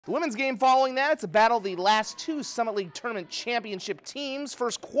The women's game following that, it's a battle of the last two Summit League Tournament Championship teams.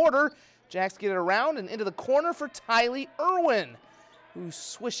 First quarter, Jacks get it around and into the corner for Tylee Irwin, who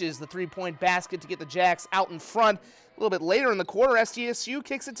swishes the three-point basket to get the Jacks out in front. A little bit later in the quarter, SDSU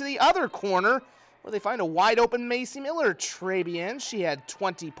kicks it to the other corner, where they find a wide-open Macy Miller. Trabian, she had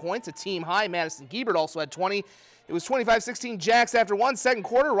 20 points, a team high. Madison Giebert also had 20. It was 25-16 Jacks after one. Second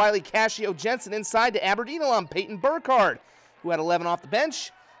quarter, Riley Cascio-Jensen inside to Aberdeen alum Peyton Burkhardt, who had 11 off the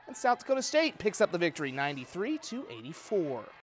bench. And South Dakota State picks up the victory, 93-84.